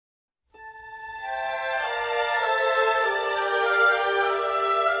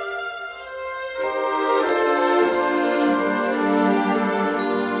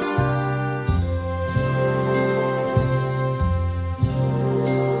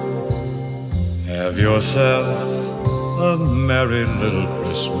Have yourself a merry little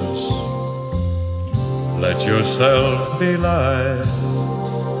Christmas. Let yourself be light.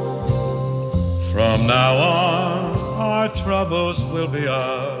 From now on, our troubles will be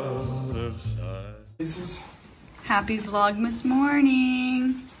out of sight. Happy Vlogmas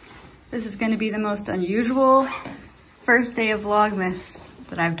morning. This is going to be the most unusual first day of Vlogmas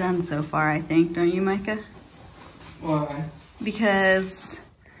that I've done so far, I think. Don't you, Micah? Why? Because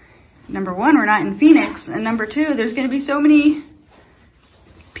number one, we're not in Phoenix, and number two, there's going to be so many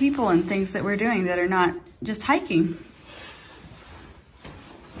people and things that we're doing that are not just hiking.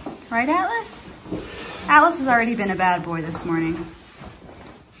 Right, Atlas? Atlas has already been a bad boy this morning.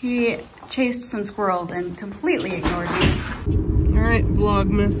 He chased some squirrels and completely ignored me. All right,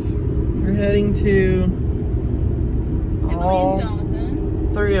 Vlogmas. We're heading to Emily and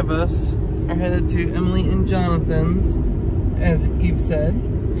Jonathan's. 3 of us are headed to Emily and Jonathan's, as you've said.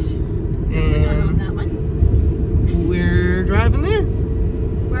 And that one. We're driving there.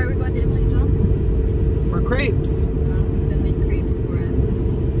 Where are we going to Emily and Jonathan's? For crepes. Jonathan's gonna make crepes for us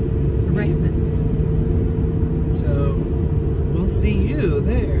for breakfast. So we'll see you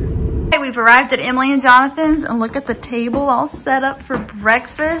there. Hey, we've arrived at Emily and Jonathan's, and look at the table all set up for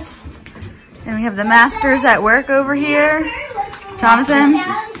breakfast. And we have the masters at work over here. Jonathan,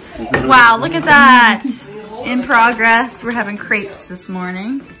 wow, look at that. In progress. We're having crepes this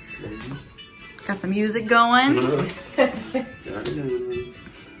morning. Got the music going. I'm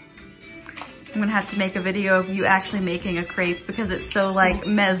gonna have to make a video of you actually making a crepe because it's so like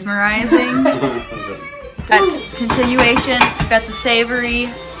mesmerizing. Got continuation, got the savory,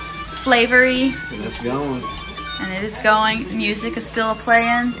 flavory. It's going. And it is going. Music is still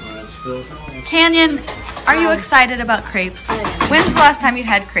playing. Canyon, are you excited about crepes? When's the last time you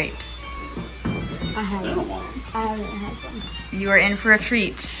had crepes? I haven't had them. You are in for a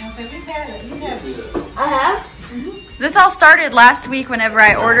treat. I have? This all started last week whenever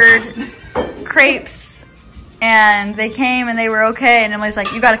I ordered crepes and they came and they were okay, and Emily's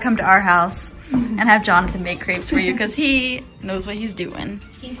like, you gotta come to our house and have Jonathan make crepes for you because he knows what he's doing.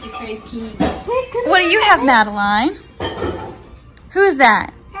 He's the crepe king. What do you have, Madeline? Who is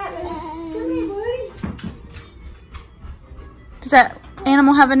that? Does that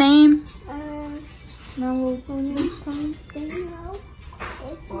animal have a name?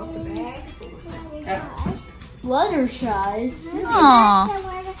 Fluttershy. Aww.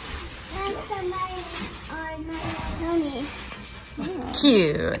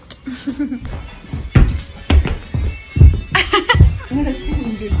 Cute.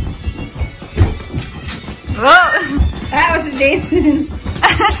 That was a dancing.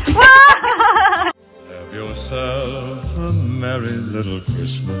 Have yourself a merry little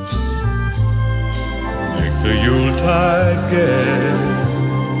Christmas. Make the Yuletide gay.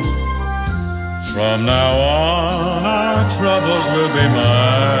 From now on, our troubles will be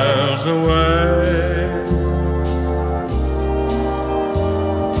miles away.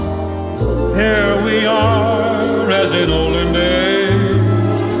 Here we are, as in olden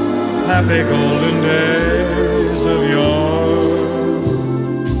days, happy golden days of yore.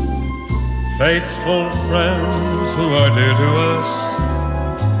 Faithful friends who are dear to us,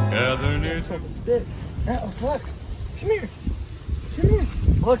 gather near to Take a stick. Atlas, look. Come here. Come here.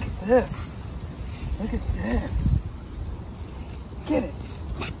 Look at this. Look at this. Get it.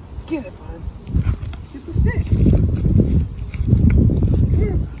 Get it, bud. Get the stick. Come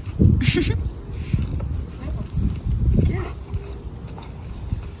here. Atlas. Get it.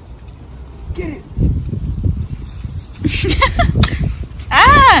 Get it.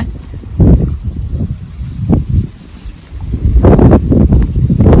 Ah!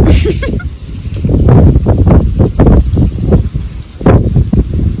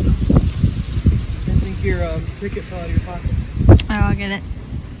 Your ticket fell out of your pocket. Oh, I'll get it.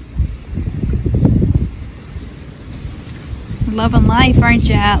 Loving life, aren't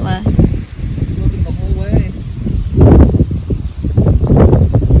you, Atlas? Just looking the whole way.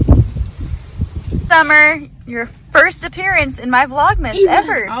 Summer, your first appearance in my Vlogmas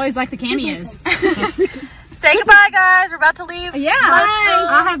ever. I always like the cameos. Say goodbye, guys. We're about to leave. Yeah,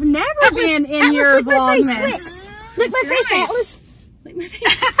 I have never been in your Vlogmas. Lick my face, Atlas. Lick my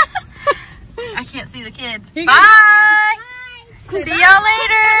face. I can't see the kids. Here you Bye. go. See y'all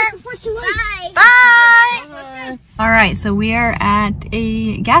later. Bye. Bye. All right, so we are at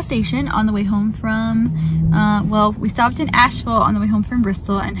a gas station on the way home from, well, we stopped in Asheville on the way home from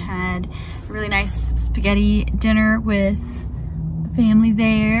Bristol and had a really nice spaghetti dinner with the family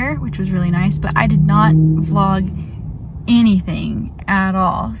there, which was really nice, but I did not vlog anything at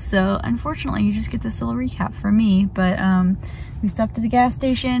all. So unfortunately, you just get this little recap from me. But we stopped at the gas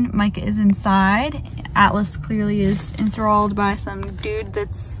station. Micah is inside. Atlas clearly is enthralled by some dude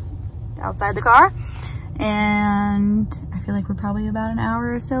that's outside the car. And I feel like we're probably about an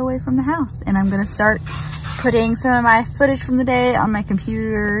hour or so away from the house. And I'm gonna start putting some of my footage from the day on my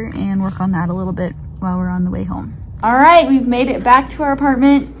computer and work on that a little bit while we're on the way home. All right, we've made it back to our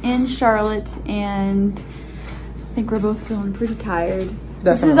apartment in Charlotte, and I think we're both feeling pretty tired.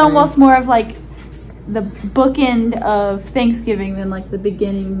 Definitely. This is almost more of like the bookend of Thanksgiving than like the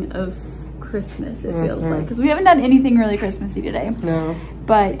beginning of Christmas, it feels like. Because we haven't done anything really Christmassy today. No.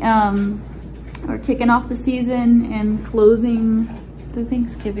 But we're kicking off the season and closing the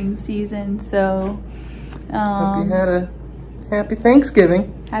Thanksgiving season. So hope you had a happy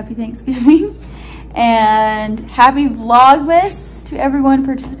Thanksgiving. Happy Thanksgiving. And happy Vlogmas to everyone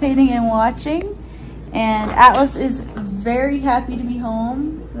participating and watching. And Atlas is very happy to be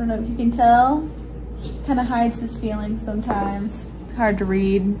home. I don't know if you can tell. He kind of hides his feelings sometimes. It's hard to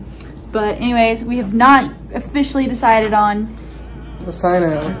read. But anyways, we have not officially decided on The sign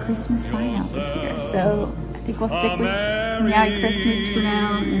out. our Christmas sign out this year. So I think we'll stick with Merry Christmas for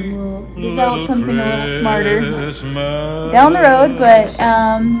now, and we'll develop something a little smarter down the road. But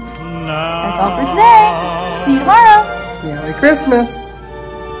that's all for today. See you tomorrow. Merry Christmas.